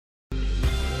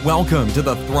Welcome to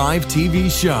the Thrive TV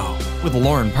show with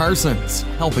Lauren Parsons,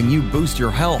 helping you boost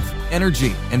your health,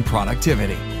 energy, and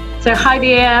productivity. So hi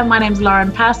there, my name's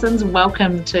Lauren Parsons.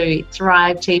 Welcome to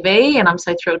Thrive TV, and I'm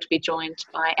so thrilled to be joined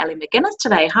by Ellie McGuinness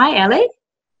today. Hi, Ellie.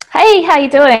 Hey, how you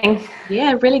doing?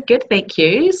 Yeah, really good, thank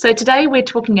you. So today we're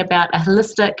talking about a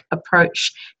holistic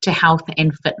approach to health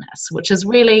and fitness, which is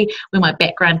really where my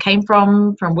background came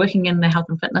from working in the health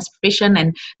and fitness profession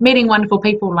and meeting wonderful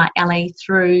people like Ellie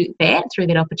through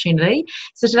that opportunity.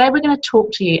 So today we're going to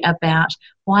talk to you about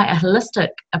why a holistic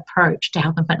approach to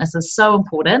health and fitness is so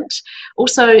important.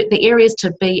 Also, the areas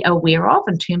to be aware of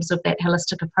in terms of that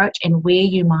holistic approach and where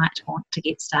you might want to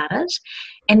get started.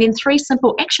 And then 3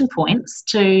 simple action points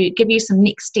to give you some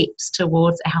next steps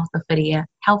towards a healthier,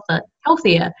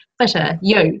 fitter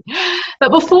you.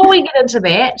 But before we get into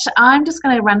that, I'm just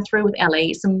going to run through with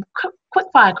Ellie some quick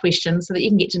fire questions so that you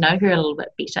can get to know her a little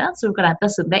bit better. So we've got our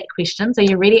this and that questions. Are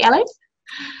you ready, Ellie?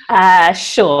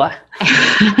 Sure.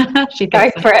 She Go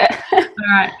for it. All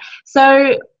right.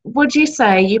 So would you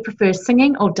say you prefer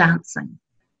singing or dancing?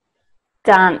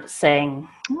 Dancing.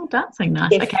 Oh, dancing,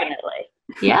 nice. Definitely.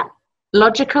 Okay. Yeah.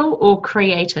 Logical or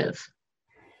creative?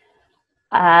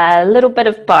 A little bit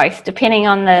of both, depending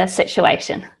on the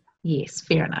situation. Yes,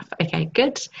 fair enough. Okay,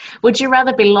 good. Would you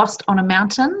rather be lost on a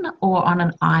mountain or on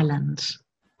an island?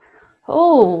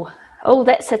 Oh,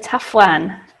 that's a tough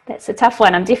one.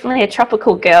 I'm definitely a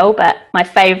tropical girl, but my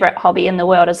favourite hobby in the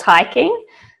world is hiking.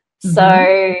 Mm-hmm.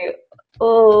 So,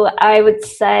 I would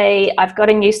say I've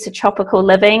gotten used to tropical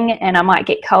living and I might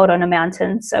get cold on a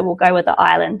mountain, so we'll go with the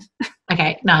island.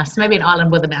 Okay, nice. Maybe an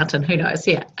island with a mountain, who knows,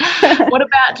 yeah. What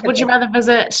about, would you rather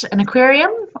visit an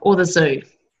aquarium or the zoo?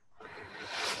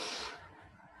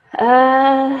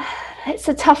 It's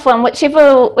a tough one.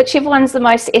 Whichever one's the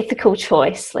most ethical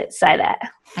choice, let's say that.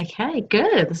 Okay,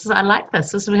 good. I like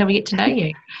this. This is how we get to know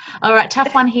you. All right,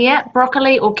 tough one here.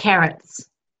 Broccoli or carrots?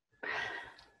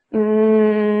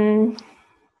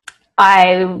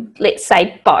 Let's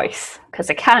say both, because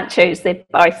I can't choose. They're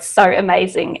both so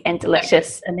amazing and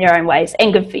delicious in their own ways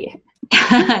and good for you.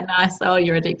 Nice. Oh,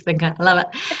 you're a deep thinker. I love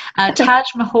it.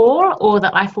 Taj Mahal or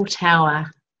the Eiffel Tower?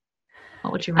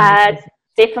 What would you rather?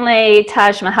 Definitely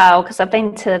Taj Mahal, because I've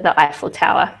been to the Eiffel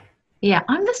Tower. Yeah,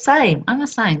 I'm the same.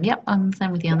 Yep, I'm the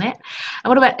same with you on that. And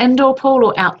what about indoor pool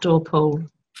or outdoor pool?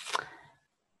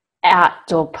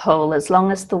 Outdoor pool, as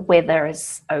long as the weather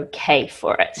is okay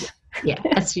for it. Yeah,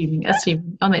 assuming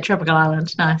on that tropical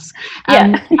island. Nice.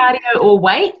 Yeah. Cardio or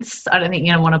weights? I don't think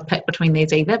you're going to want to pick between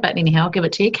these either, but anyhow, I'll give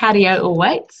it to you. Cardio or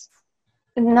weights?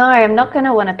 No, I'm not going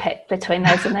to want to pick between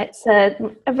those, and that's a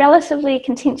relatively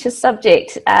contentious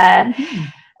subject.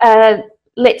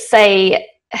 Let's say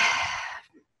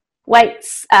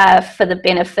weights for the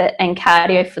benefit and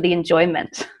cardio for the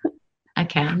enjoyment.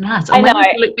 Okay, nice. I know.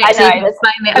 Look back so you can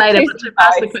explain that later, but to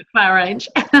pass the quick fire range.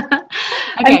 Okay.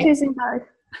 I'm choosing both.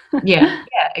 Yeah,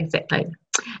 exactly.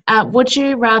 Would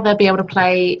you rather be able to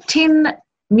play 10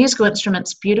 musical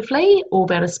instruments beautifully or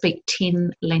be able to speak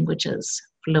 10 languages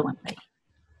fluently?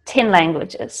 10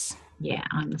 languages. Yeah,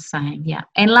 I'm the same, yeah.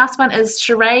 And last one is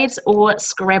charades or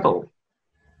Scrabble?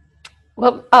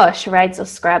 Well, charades or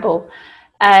Scrabble?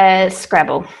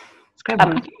 Scrabble.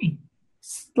 Okay.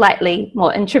 Slightly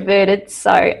more introverted,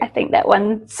 so I think that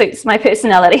one suits my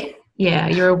personality. Yeah,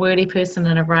 you're a wordy person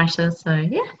and a writer, so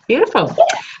yeah, beautiful.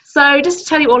 Yeah. So just to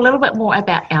tell you a little bit more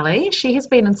about Ellie, she has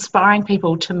been inspiring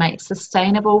people to make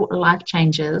sustainable life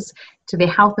changes to their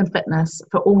health and fitness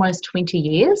for almost 20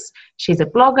 years. She's a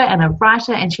blogger and a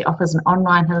writer, and she offers an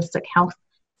online holistic health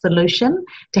solution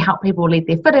to help people lead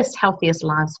their fittest, healthiest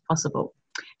lives possible.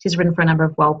 She's written for a number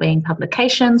of wellbeing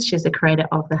publications. She's the creator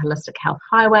of the Holistic Health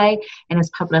Highway and has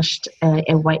published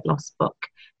a weight loss book.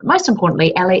 But most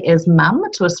importantly, Ellie is mum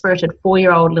to a spirited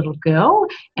 4-year-old little girl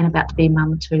and about to be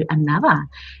mum to another.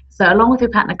 So along with her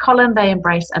partner Colin, they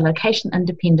embrace a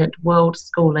location-independent world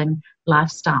schooling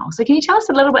lifestyle. So can you tell us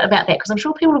a little bit about that? Because I'm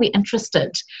sure people will be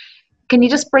interested. Can you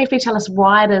just briefly tell us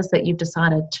why it is that you've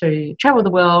decided to travel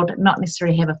the world, not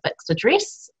necessarily have a fixed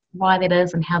address, why that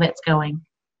is and how that's going?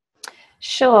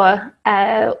 Sure.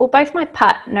 Well, both my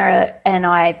partner and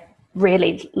I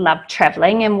really love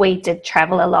traveling, and we did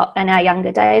travel a lot in our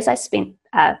younger days. I spent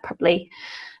probably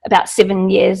about 7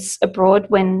 years abroad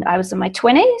when I was in my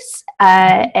 20s.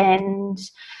 And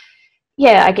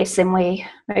yeah, I guess then we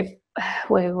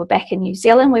were back in New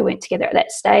Zealand. We weren't together at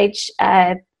that stage.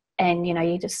 And, you know,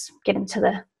 you just get into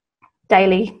the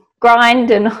daily grind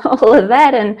and all of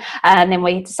that. And then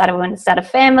we decided we wanted to start a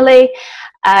family.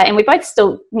 And we both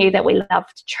still knew that we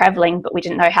loved traveling, but we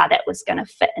didn't know how that was going to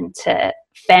fit into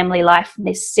family life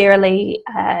necessarily.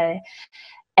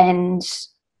 And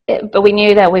but we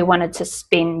knew that we wanted to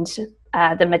spend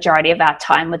the majority of our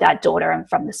time with our daughter, and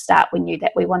from the start we knew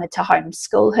that we wanted to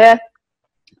homeschool her,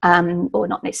 or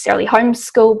not necessarily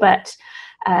homeschool, but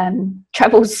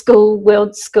travel school,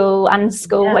 world school,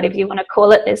 unschool, whatever you want to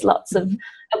call it. There's lots of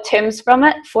terms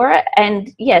for it, and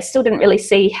still didn't really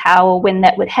see how or when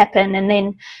that would happen. And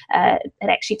then it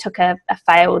actually took a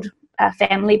failed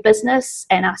family business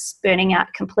and us burning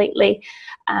out completely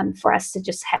for us to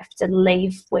just have to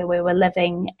leave where we were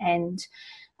living and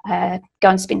go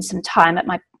and spend some time at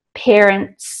my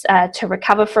parents to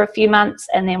recover for a few months.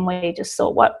 And then we just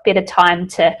thought, what better time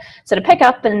to sort of pick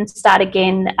up and start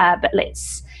again, but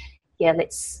let's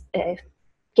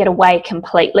get away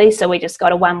completely. So we just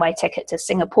got a one-way ticket to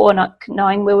Singapore, not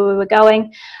knowing where we were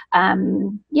going.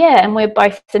 And we're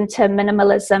both into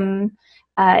minimalism,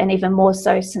 and even more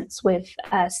so since we've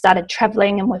started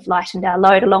traveling, and we've lightened our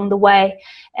load along the way.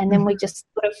 And then we just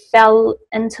sort of fell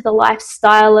into the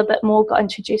lifestyle a bit more, got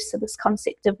introduced to this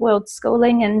concept of world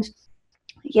schooling, and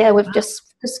we've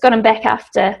just gotten back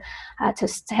after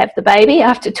to have the baby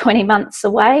after 20 months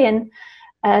away.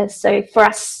 And so for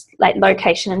us, like,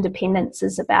 location independence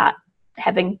is about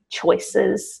having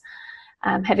choices,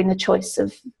 having the choice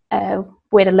of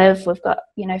where to live. We've got,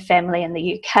 family in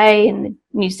the UK and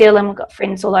New Zealand. We've got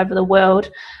friends all over the world.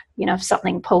 If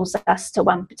something pulls us to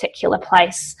one particular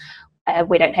place,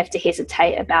 we don't have to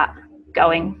hesitate about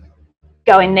going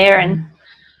there and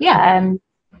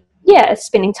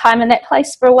spending time in that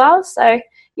place for a while. So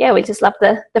we just love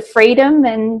the freedom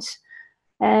and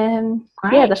the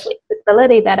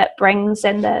flexibility that it brings,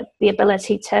 and the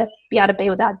ability to be able to be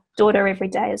with our daughter every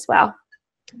day as well.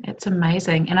 It's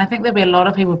amazing. And I think there'll be a lot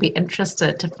of people be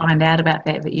interested to find out about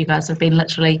that you guys have been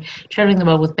literally traveling the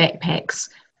world with backpacks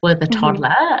with a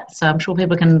toddler. So I'm sure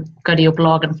people can go to your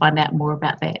blog and find out more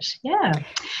about that. Yeah.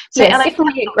 So it's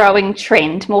definitely a growing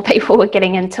trend. More people are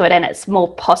getting into it, and it's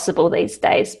more possible these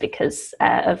days because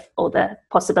of all the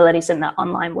possibilities in the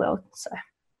online world. So.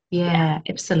 Yeah,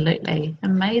 absolutely.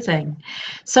 Amazing.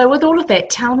 So with all of that,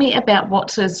 tell me about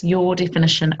what is your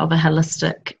definition of a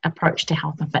holistic approach to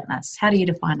health and fitness? How do you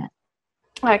define it?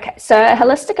 Okay, so a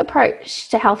holistic approach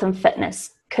to health and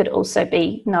fitness could also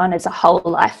be known as a whole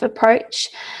life approach.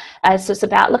 So it's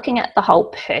about looking at the whole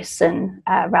person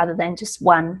rather than just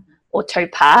one or two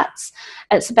parts.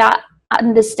 It's about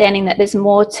understanding that there's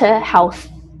more to health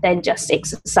than just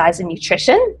exercise and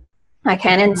nutrition. Okay,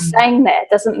 and in saying that,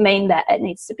 doesn't mean that it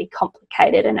needs to be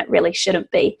complicated, and it really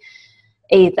shouldn't be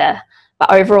either.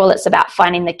 But overall, it's about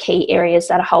finding the key areas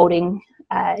that are holding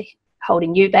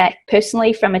you back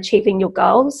personally from achieving your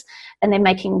goals, and then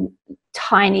making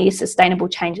tiny sustainable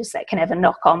changes that can have a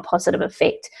knock-on positive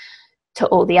effect to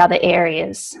all the other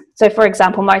areas. So, for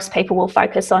example, most people will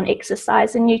focus on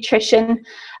exercise and nutrition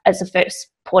as the first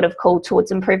port of call towards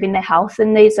improving their health,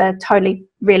 and these are totally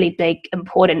really big,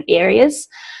 important areas.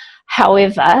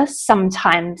 However,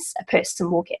 sometimes a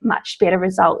person will get much better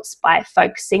results by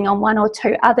focusing on one or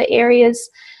two other areas,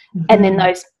 and then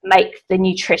those make the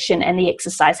nutrition and the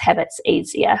exercise habits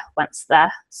easier once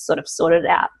they're sort of sorted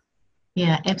out.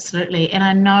 Yeah, absolutely. And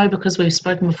I know, because we've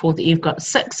spoken before, that you've got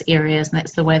 6 areas, and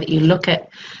that's the way that you look at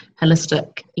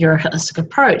your holistic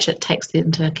approach. It takes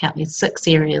into account these 6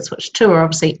 areas, which 2 are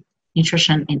obviously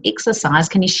nutrition and exercise.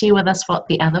 Can you share with us what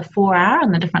the other 4 are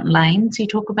and the different lanes you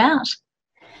talk about?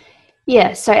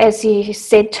 Yeah, so as you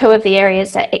said, 2 of the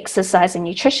areas are exercise and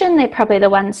nutrition. They're probably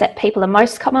the ones that people are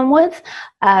most common with,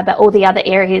 but all the other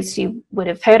areas you would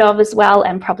have heard of as well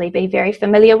and probably be very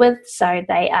familiar with. So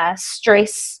they are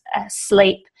stress,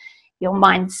 sleep, your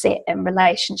mindset, and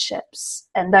relationships.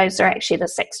 And those are actually the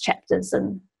 6 chapters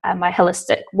in my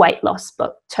holistic weight loss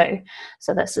book too.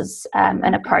 So this is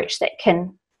an approach that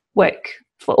can work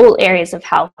for all areas of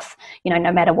health,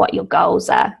 no matter what your goals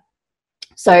are.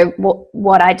 So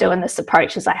what I do in this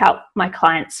approach is I help my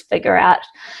clients figure out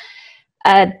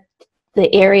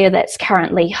the area that's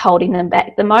currently holding them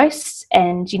back the most.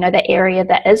 And, the area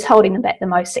that is holding them back the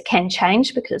most, it can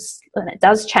change and it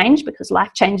does change because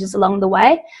life changes along the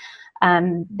way.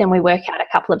 Then we work out a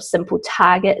couple of simple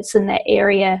targets in that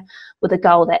area with a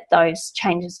goal that those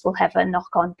changes will have a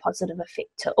knock-on positive effect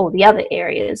to all the other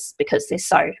areas because they're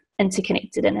so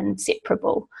interconnected and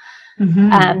inseparable.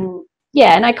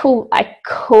 And I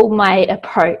call my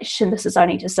approach, and this has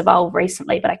only just evolved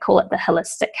recently, but I call it the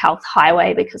holistic health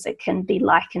highway because it can be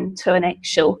likened to an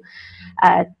actual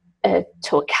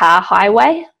to a car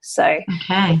highway. So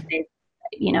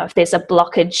if there's a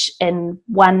blockage in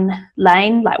one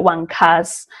lane, like one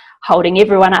car's holding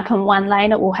everyone up in one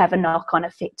lane, it will have a knock-on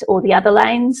effect to all the other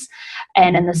lanes.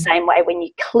 And in the same way, when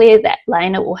you clear that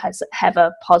lane, it will have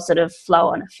a positive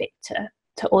flow-on effect to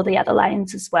to all the other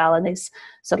lanes as well. And there's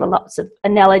sort of lots of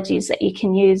analogies that you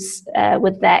can use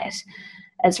with that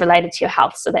as related to your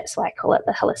health. So that's why I call it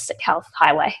the Holistic Health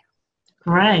Highway.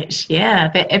 Great. Yeah,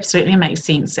 that absolutely makes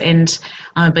sense. And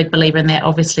I'm a big believer in that.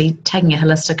 Obviously, taking a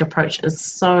holistic approach is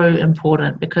so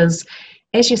important because,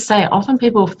 as you say, often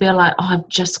people feel like, oh, I've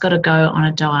just got to go on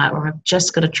a diet, or I've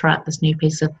just got to try out this new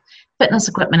piece of fitness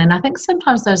equipment. And I think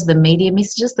sometimes those are the media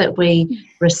messages that we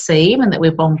receive and that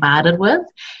we're bombarded with.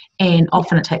 And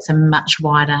often it takes a much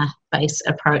wider base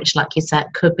approach. Like you said,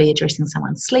 it could be addressing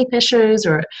someone's sleep issues,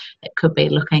 or it could be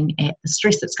looking at the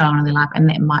stress that's going on in their life. And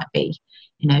that might be,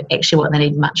 actually what they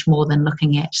need much more than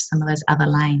looking at some of those other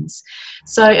lanes.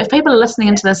 So if people are listening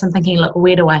into this and thinking, look,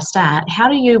 where do I start? How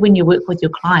do you, when you work with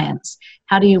your clients,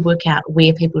 how do you work out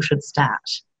where people should start?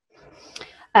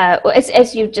 Well,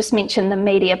 as you've just mentioned, the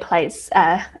media plays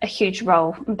a huge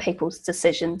role in people's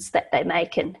decisions that they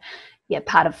make. And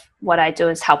part of what I do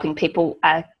is helping people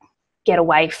get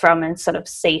away from and sort of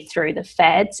see through the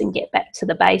fads and get back to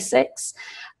the basics.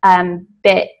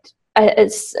 But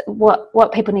it's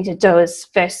what people need to do is,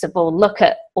 first of all, look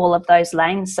at all of those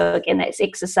lanes. So again, that's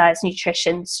exercise,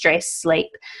 nutrition, stress, sleep,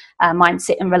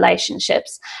 mindset, and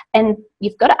relationships. And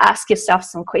you've got to ask yourself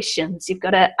some questions. You've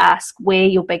got to ask where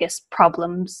your biggest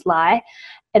problems lie.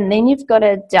 And then you've got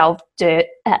to delve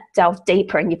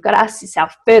deeper, and you've got to ask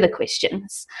yourself further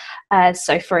questions.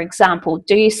 So for example,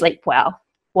 do you sleep well?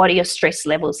 What are your stress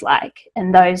levels like?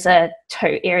 And those are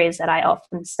two areas that I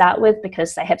often start with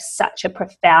because they have such a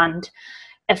profound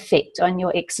effect on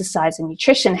your exercise and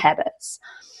nutrition habits.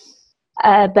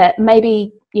 But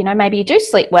maybe you do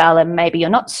sleep well and maybe you're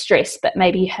not stressed, but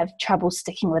maybe you have trouble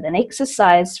sticking with an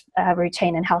exercise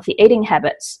routine and healthy eating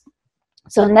habits.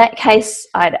 So in that case,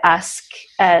 I'd ask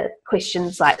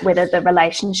questions like whether the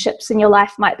relationships in your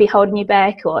life might be holding you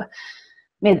back, or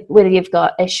whether you've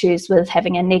got issues with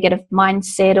having a negative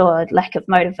mindset or lack of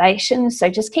motivation. So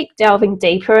just keep delving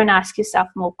deeper and ask yourself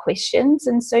more questions,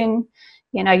 and soon,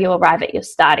 you'll arrive at your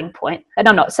starting point. And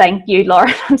I'm not saying you,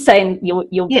 Lauren, I'm saying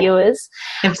your viewers.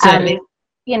 Absolutely.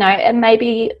 And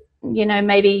maybe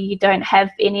you don't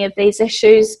have any of these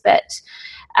issues, but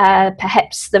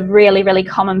perhaps the really, really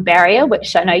common barrier,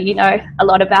 which I know you know a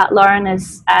lot about, Lauren,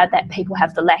 is that people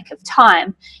have the lack of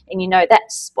time, and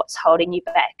that's what's holding you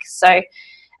back. So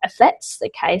if that's the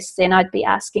case, then I'd be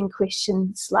asking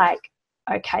questions like,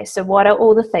 okay, so what are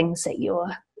all the things that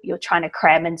you're trying to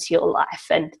cram into your life,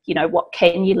 and what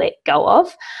can you let go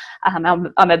of? I'm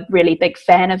a really big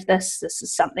fan of this. This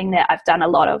is something that I've done a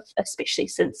lot of, especially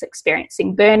since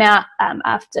experiencing burnout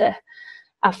after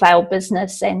a failed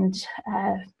business and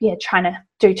trying to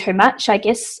do too much, I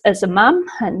guess, as a mum.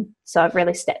 And so I've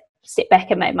really stepped back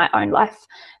and made my own life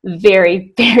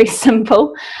very, very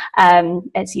simple,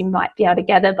 as you might be able to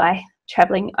gather by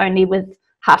traveling only with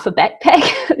half a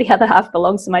backpack. The other half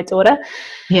belongs to my daughter.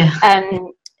 Yeah.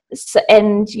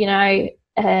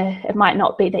 It might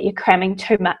not be that you're cramming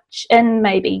too much in.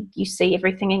 Maybe you see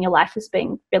everything in your life as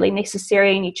being really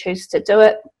necessary and you choose to do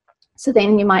it. So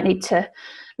then you might need to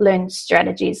learn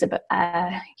strategies about,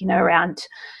 around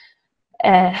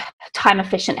time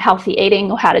efficient healthy eating,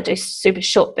 or how to do super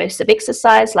short bursts of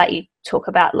exercise like you talk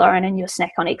about, Lauren, in your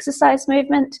Snack on Exercise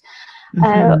movement.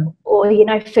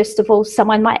 Or first of all,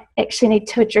 someone might actually need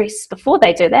to address, before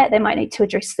they do that, they might need to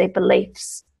address their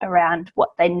beliefs around what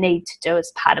they need to do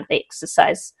as part of the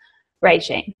exercise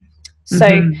regime.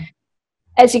 So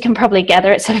as you can probably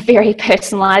gather, it's a very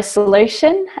personalized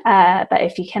solution, but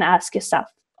if you can ask yourself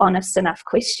honest enough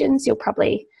questions, you'll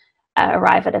probably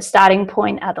arrive at a starting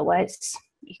point. Otherwise,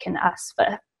 you can ask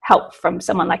for help from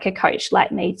someone like a coach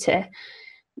like me to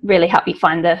really help you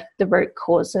find the root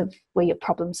cause of where your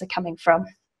problems are coming from.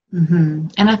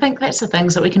 And I think that's the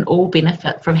things that we can all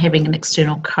benefit from having an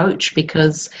external coach,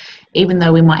 because even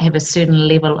though we might have a certain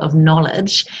level of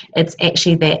knowledge, it's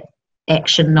actually that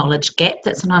action knowledge gap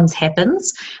that sometimes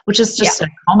happens, which is just so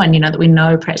common, that we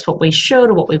know perhaps what we should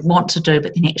or what we want to do,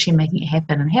 but then actually making it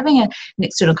happen. And having an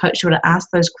external coach to be able to ask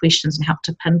those questions and help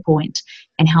to pinpoint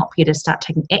and help you to start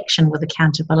taking action with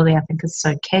accountability, I think is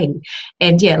so key.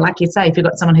 And like you say, if you've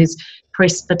got someone who's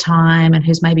pressed for time and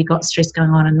who's maybe got stress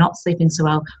going on and not sleeping so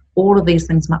well, all of these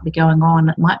things might be going on.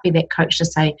 It might be that coach to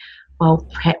say, well,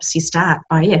 perhaps you start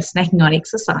by, snacking on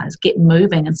exercise, get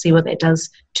moving and see what that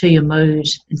does to your mood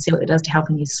and see what it does to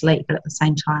helping you sleep. But at the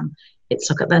same time, let's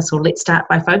look at this, or let's start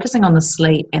by focusing on the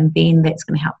sleep, and then that's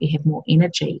going to help you have more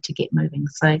energy to get moving.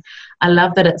 So I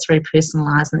love that it's very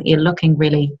personalised and that you're looking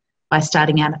really by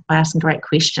starting out by asking great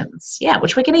questions. Yeah,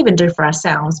 which we can even do for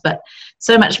ourselves, but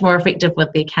so much more effective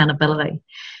with the accountability.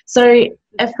 So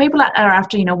if people are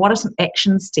after, what are some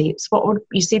action steps?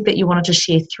 You said that you wanted to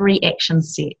share 3 action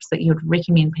steps that you would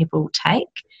recommend people take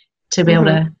to be able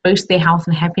to boost their health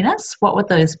and happiness. What would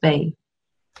those be?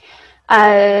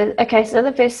 Okay, so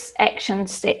the first action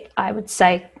step I would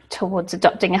say towards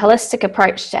adopting a holistic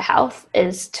approach to health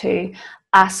is to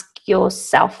ask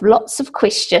yourself lots of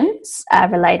questions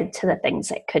related to the things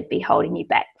that could be holding you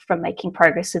back from making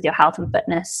progress with your health and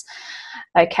fitness.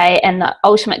 Okay, and the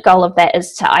ultimate goal of that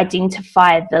is to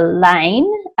identify the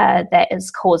lane that is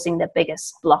causing the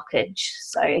biggest blockage.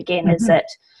 So again, is it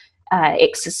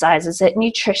exercise? Is it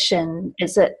nutrition?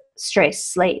 Is it stress,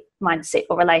 sleep, mindset,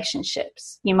 or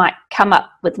relationships? You might come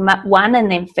up with one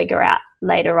and then figure out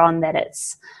later on that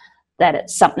it's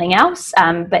something else.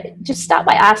 But just start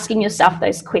by asking yourself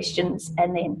those questions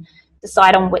and then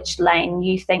decide on which lane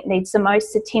you think needs the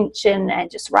most attention and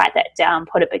just write that down,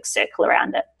 put a big circle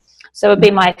around it. So it would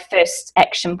be my first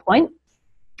action point.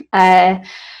 And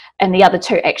the other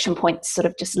 2 action points sort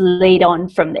of just lead on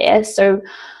from there. So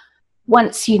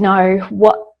once you know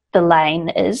what the lane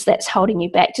is that's holding you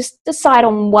back, just decide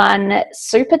on one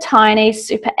super tiny,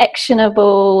 super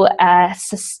actionable,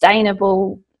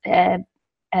 sustainable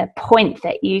point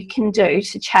that you can do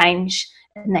to change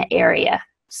in that area.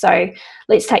 So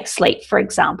let's take sleep, for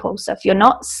example. So if you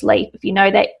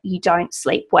know that you don't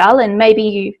sleep well, and maybe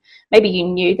you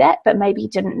knew that, but maybe you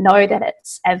didn't know that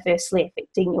it's adversely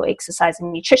affecting your exercise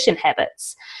and nutrition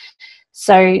habits.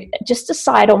 So just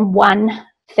decide on one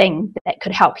thing that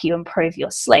could help you improve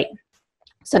your sleep.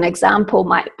 So an example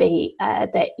might be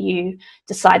that you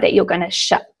decide that you're going to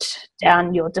shut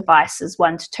down your devices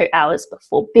 1 to 2 hours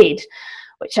before bed,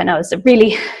 which I know is a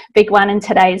really big one in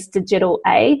today's digital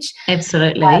age.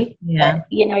 Absolutely, yeah.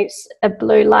 A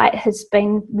blue light has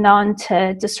been known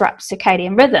to disrupt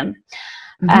circadian rhythm.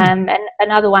 And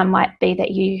another one might be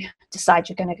that you decide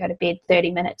you're going to go to bed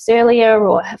 30 minutes earlier,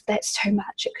 or if that's too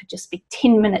much, it could just be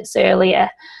 10 minutes earlier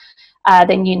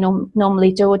than you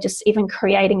normally do, or just even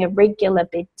creating a regular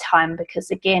bedtime, because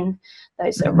again,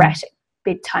 those erratic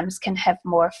bedtimes can have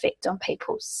more effect on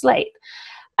people's sleep.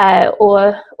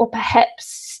 Or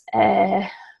perhaps,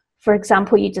 for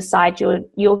example, you decide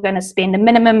you're going to spend a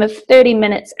minimum of 30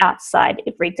 minutes outside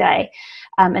every day.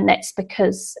 And that's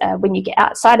because when you get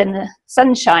outside in the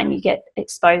sunshine, you get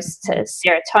exposed to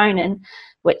serotonin,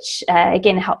 which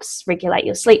again helps regulate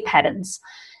your sleep patterns.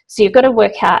 So you've got to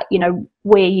work out,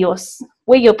 where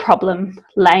your problem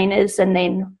lane is, and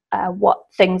then what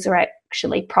things are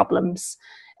actually problems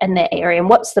in that area, and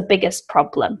what's the biggest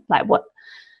problem. But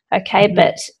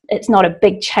it's not a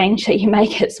big change that you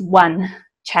make; it's one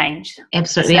change.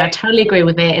 Absolutely, I totally agree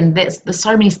with that, and there's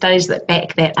so many studies that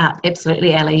back that up.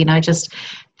 Absolutely, Ali. Just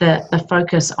the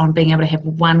focus on being able to have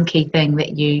one key thing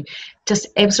that you just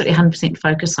absolutely 100%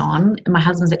 focus on. My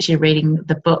husband's actually reading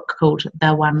the book called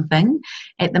The One Thing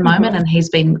at the moment, and he's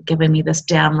been giving me this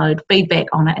download feedback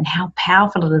on it and how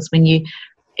powerful it is when you,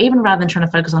 even rather than trying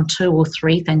to focus on 2 or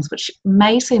 3 things, which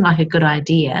may seem like a good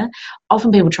idea,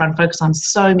 often people try and focus on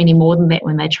so many more than that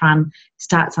when they try and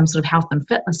start some sort of health and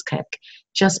fitness kick,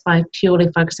 just by purely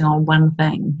focusing on one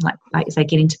thing, like you say,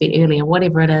 getting to bed earlier,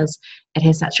 whatever it is, it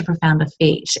has such a profound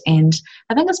effect. And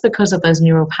I think it's because of those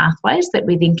neural pathways that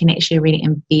we then can actually really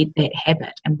embed that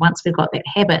habit. And once we've got that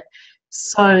habit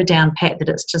so down pat that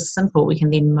it's just simple, we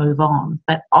can then move on.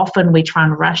 But often we try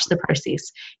and rush the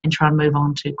process and try and move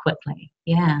on too quickly.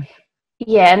 Yeah.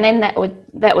 Yeah, and then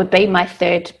that would be my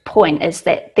third point, is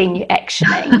that then you're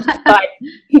actioning.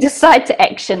 You decide to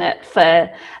action it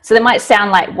so they might sound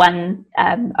like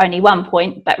only one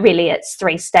point, but really it's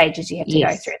 3 stages. You have to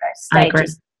go through those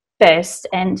stages first,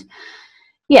 and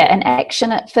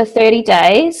action it for 30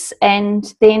 days,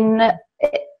 and then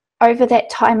over that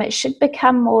time it should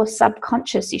become more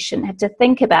subconscious. You shouldn't have to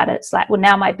think about it. It's like, well,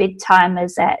 now my bedtime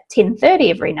is at 10:30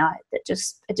 every night. It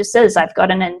just is. I've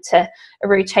gotten into a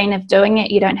routine of doing it.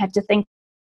 You don't have to think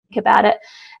about it.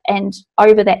 And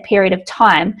over that period of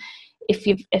time, if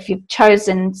you've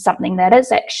chosen something that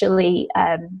is actually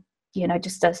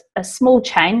just a small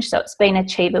change, so it's been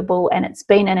achievable and it's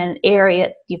been in an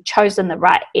area, you've chosen the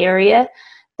right area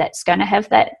that's going to have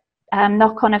that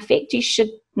knock-on effect, you should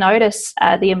notice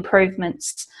the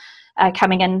improvements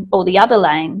coming in all the other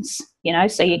lanes.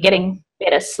 So you're getting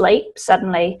better sleep,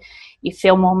 suddenly you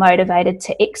feel more motivated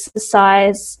to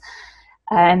exercise,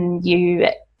 and you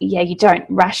don't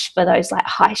rush for those like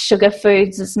high sugar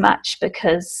foods as much,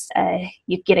 because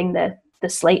you're getting the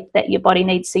sleep that your body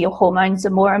needs, so your hormones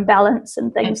are more in balance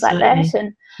and things like that.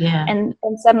 And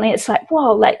suddenly it's like,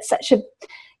 whoa, like such a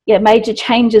major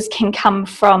changes can come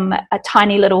from a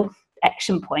tiny little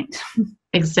action point.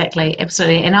 Exactly,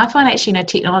 absolutely. And I find actually,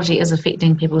 technology is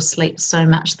affecting people's sleep so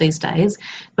much these days.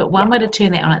 But one way to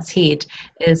turn that on its head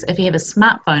is, if you have a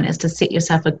smartphone, is to set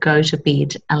yourself a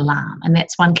go-to-bed alarm. And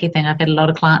that's one key thing. I've had a lot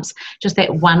of clients, just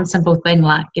that one simple thing,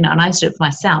 like, and I used to do it for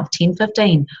myself,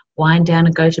 10:15, wind down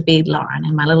and go to bed, Lauren.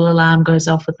 And my little alarm goes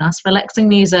off with nice relaxing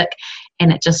music.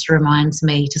 And it just reminds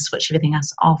me to switch everything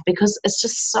else off, because it's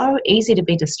just so easy to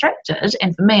be distracted.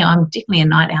 And for me, I'm definitely a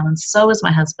night owl, and so is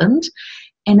my husband.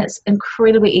 And it's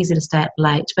incredibly easy to stay up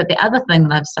late. But the other thing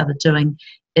that I've started doing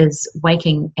is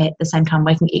waking at the same time,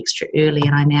 waking extra early.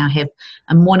 And I now have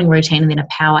a morning routine and then a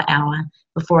power hour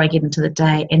before I get into the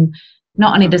day. And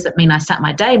not only does it mean I start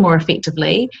my day more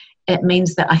effectively, it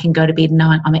means that I can go to bed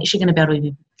knowing I'm actually going to be able to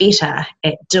be better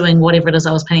at doing whatever it is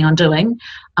I was planning on doing.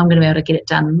 I'm going to be able to get it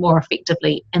done more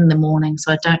effectively in the morning,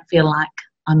 so I don't feel like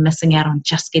I'm missing out on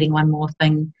just getting one more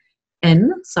thing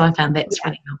in. So I found that's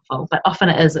really helpful. But often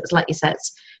it's like you said,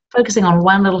 it's focusing on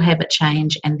one little habit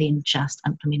change and then just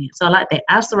implementing it. So I like that.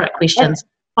 Ask the right questions,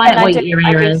 find out what your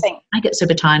area is, make it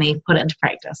super tiny, put it into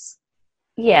practice.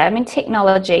 Yeah, I mean,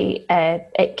 technology,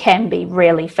 it can be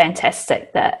really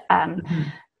fantastic that,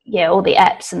 all the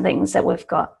apps and things that we've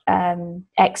got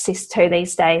access to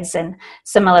these days. And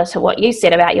similar to what you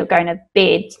said about your going to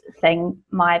bed thing,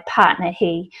 my partner,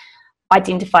 he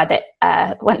identified that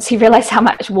once he realised how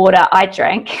much water I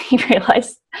drank, he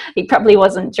realised he probably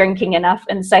wasn't drinking enough.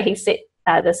 And so he set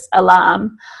this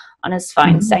alarm on his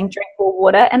phone saying drink more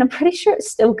water, and I'm pretty sure it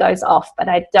still goes off, but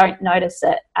I don't notice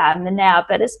it now,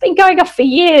 but it's been going off for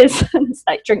years. It's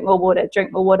like drink more water,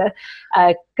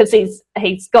 because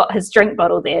he's got his drink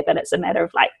bottle there, but it's a matter of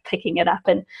like picking it up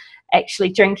and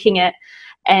actually drinking it.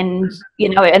 And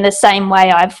in the same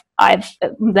way, I've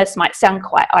this might sound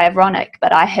quite ironic,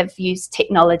 but I have used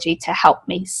technology to help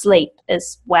me sleep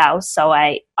as well. So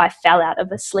I fell out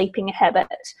of a sleeping habit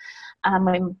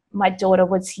when my daughter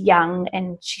was young,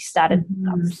 and she started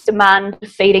demand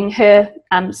feeding her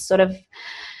right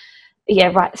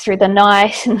through the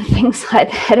night and things like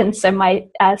that. And so my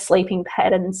sleeping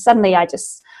pattern, suddenly I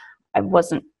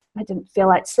didn't feel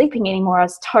like sleeping anymore. I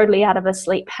was totally out of a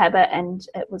sleep habit, and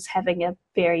it was having a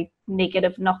very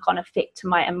negative knock-on effect to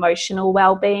my emotional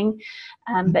well-being.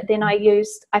 But then I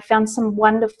found some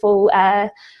wonderful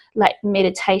like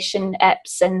meditation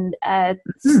apps and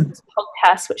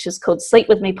podcast, which is called Sleep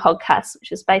With Me Podcast,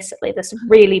 which is basically this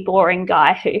really boring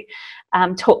guy who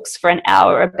talks for an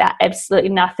hour about absolutely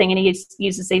nothing, and he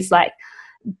uses these like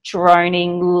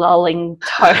droning, lulling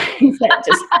tones that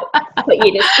just put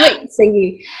you to sleep. So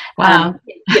you don't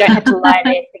have to lie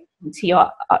there thinking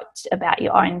about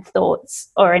your own thoughts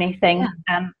or anything.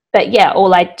 But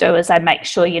all I do is I make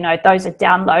sure those are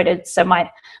downloaded, so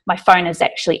my phone is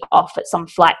actually off. It's on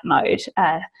flight mode.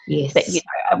 But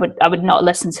I would not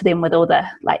listen to them with all the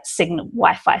like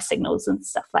Wi-Fi signals and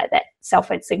stuff like that, cell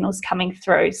phone signals coming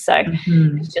through. So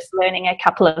it's just learning a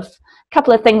couple of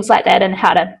things like that, and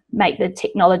how to make the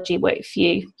technology work for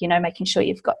you. Making sure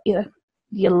you've got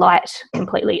your light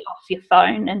completely off your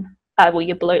phone, and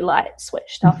your blue light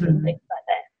switched off and things like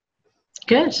that.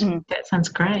 Good. That sounds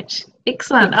great.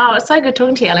 Excellent. Oh, it's so good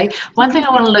talking to you, Ellie. One thing I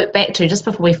want to look back to just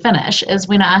before we finish is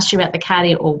when I asked you about the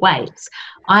cardio or weights.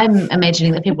 I'm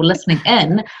imagining that people listening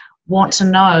in want to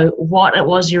know what it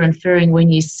was you're inferring when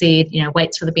you said,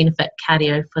 weights for the benefit,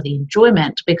 cardio for the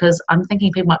enjoyment, because I'm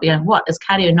thinking people might be going, what, is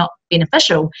cardio not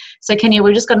beneficial? So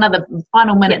we've just got another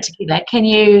final minute to get that. Can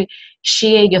you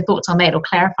share your thoughts on that or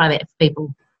clarify that for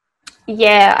people?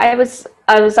 Yeah, I was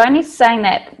only saying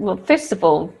that, well, first of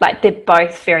all, like, they're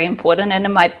both very important. And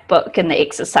in my book, in the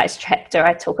exercise chapter,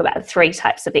 I talk about 3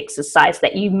 types of exercise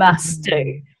that you must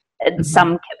do in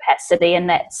some capacity, and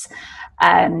that's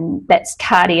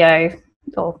cardio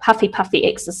or puffy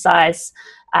exercise,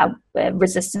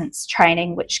 resistance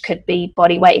training, which could be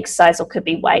body weight exercise or could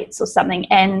be weights or something,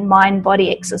 and mind-body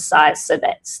exercise. So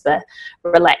that's the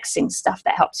relaxing stuff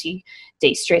that helps you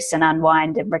de-stress and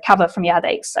unwind and recover from your other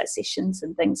exercise sessions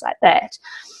and things like that.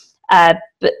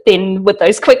 But then with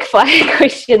those quick fire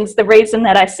questions, the reason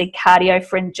that I say cardio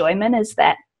for enjoyment is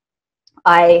that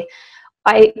I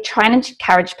try and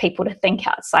encourage people to think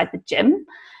outside the gym.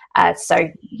 So,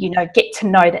 get to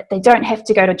know that they don't have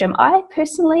to go to a gym. I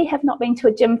personally have not been to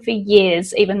a gym for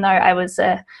years, even though I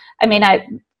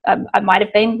might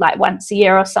have been like once a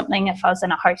year or something if I was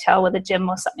in a hotel with a gym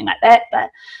or something like that. But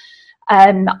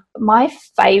my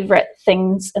favourite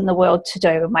things in the world to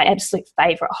do, my absolute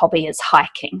favourite hobby is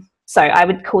hiking. So I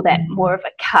would call that more of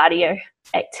a cardio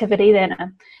activity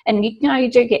than and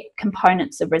you do get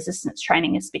components of resistance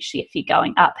training, especially if you're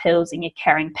going up hills and you're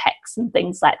carrying packs and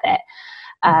things like that.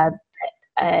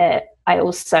 I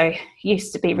also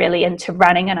used to be really into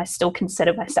running, and I still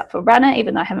consider myself a runner,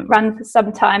 even though I haven't run for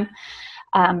some time.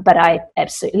 But I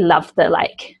absolutely love the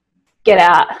get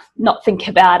out, not think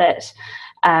about it,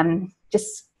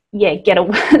 get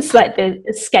away. It's like the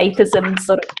escapism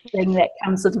sort of thing that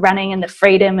comes with running, and the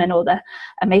freedom and all the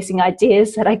amazing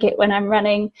ideas that I get when I'm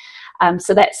running.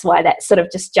 So that's why that sort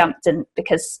of just jumped in,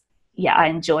 because I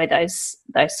enjoy those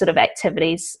sort of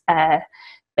activities.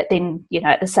 But then,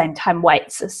 at the same time,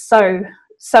 weights are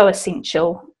so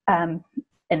essential,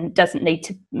 and doesn't need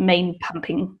to mean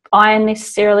pumping iron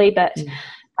necessarily, but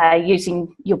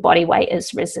using your body weight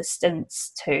as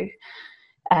resistance to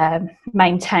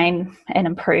maintain and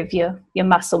improve your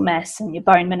muscle mass and your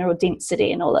bone mineral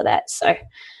density and all of that. So,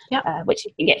 which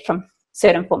you can get from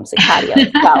certain forms of cardio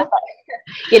as well. But,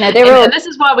 and this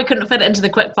is why we couldn't fit it into the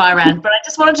quick fire round. But I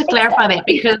just wanted to clarify that,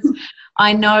 because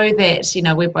I know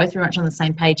that, we're both very much on the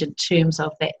same page in terms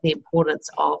of the importance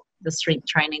of the strength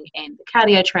training and the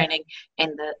cardio training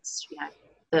and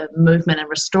the movement and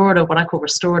what I call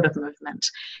restorative movement.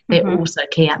 They're also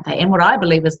key, aren't they? And what I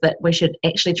believe is that we should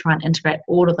actually try and integrate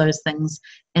all of those things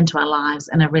into our lives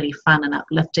in a really fun and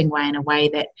uplifting way, in a way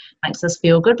that makes us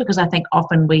feel good, because I think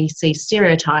often we see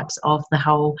stereotypes of the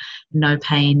whole no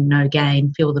pain, no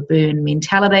gain, feel the burn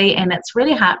mentality, and it's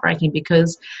really heartbreaking,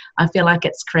 because I feel like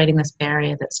it's creating this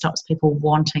barrier that stops people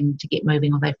wanting to get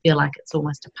moving, or they feel like it's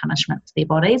almost a punishment to their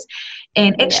bodies.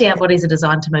 And actually our bodies are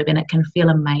designed to move, and it can feel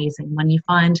amazing when you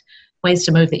find ways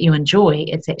to move that you enjoy.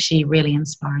 It's actually really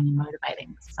inspiring and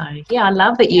motivating. So I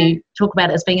love that you talk about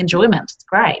it as being enjoyment. It's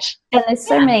great. And there's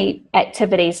so many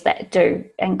activities that do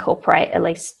incorporate at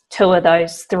least two of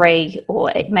those three,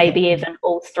 or maybe even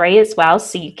all three as well.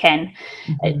 So you can,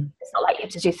 it's not like you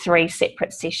have to do 3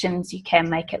 separate sessions. You can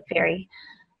make it very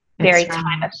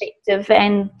time effective.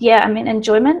 And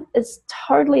enjoyment is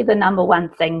totally the number one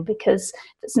thing, because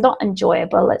if it's not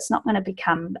enjoyable, it's not going to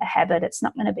become a habit, it's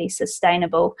not going to be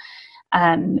sustainable.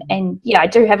 I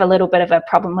do have a little bit of a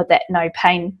problem with that no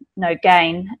pain, no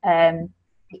gain,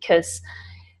 because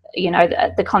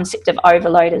the concept of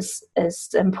overload is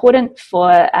important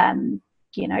for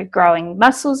growing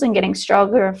muscles and getting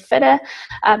stronger and fitter,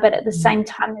 but at the same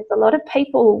time, there's a lot of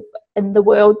people in the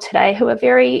world today who are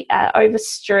very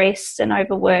overstressed and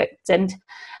overworked,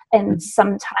 and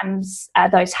sometimes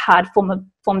those hard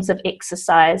forms of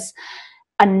exercise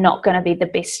are not going to be the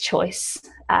best choice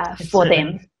for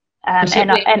them. And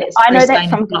I know that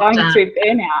from going through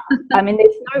burnout. I mean,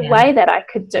 there's no way that I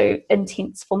could do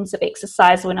intense forms of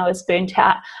exercise when I was burnt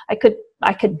out. I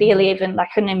could barely even, I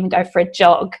couldn't even go for a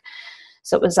jog.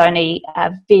 So it was only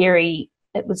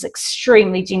it was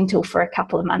extremely gentle for a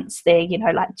couple of months there,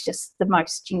 just the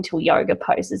most gentle yoga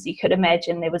poses you could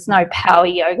imagine. There was no power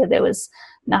yoga, there was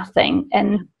nothing.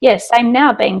 And same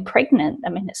now, being pregnant. I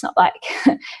mean, it's not like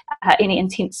any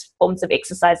intense forms of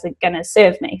exercise are going to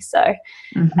serve me. So,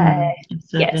 so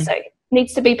it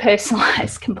needs to be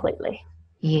personalised completely.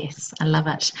 Yes, I love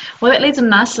it. Well, that leads in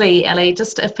nicely, Ellie.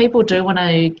 Just if people do want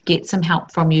to get some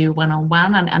help from you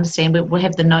one-on-one, and understand, we'll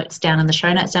have the notes down in the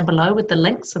show notes down below with the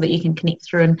links so that you can connect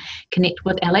through and connect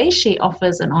with Ellie. She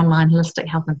offers an online holistic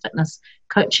health and fitness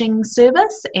coaching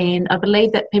service, and I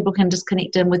believe that people can just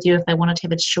connect in with you if they wanted to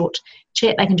have a short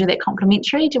chat. They can do that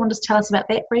complimentary. Do you want to just tell us about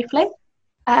that briefly?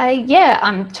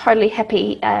 I'm totally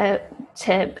happy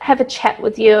to have a chat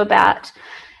with you about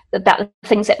the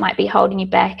things that might be holding you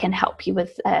back, and help you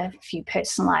with a few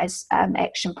personalised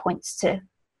action points to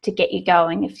get you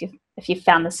going if you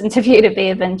found this interview to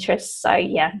be of interest. So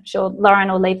I'm sure Lauren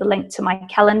will leave a link to my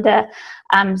calendar.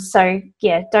 Don't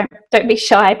be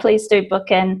shy. Please do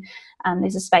book in.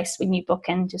 There's a space when you book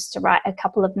in just to write a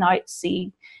couple of notes. So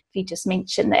if you just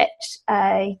mention that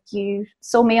you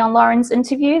saw me on Lauren's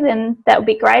interview, then that would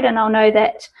be great, and I'll know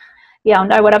that. I'll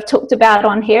know what I've talked about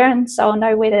on here, and so I'll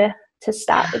know where to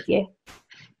start with you.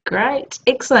 Great.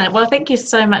 Excellent. Well, thank you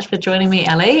so much for joining me,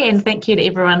 Ellie, and thank you to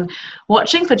everyone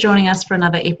watching for joining us for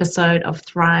another episode of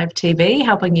Thrive TV,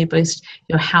 helping you boost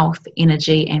your health,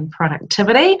 energy and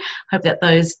productivity. Hope that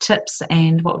those tips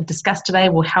and what we've discussed today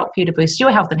will help you to boost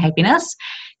your health and happiness.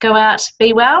 Go out,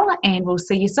 be well, and we'll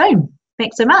see you soon.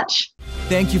 Thanks so much.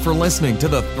 Thank you for listening to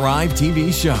the Thrive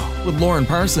TV Show with Lauren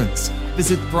Parsons.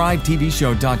 Visit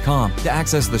thrivetvshow.com to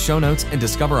access the show notes and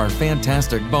discover our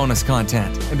fantastic bonus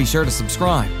content. And be sure to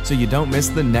subscribe so you don't miss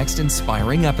the next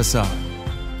inspiring episode.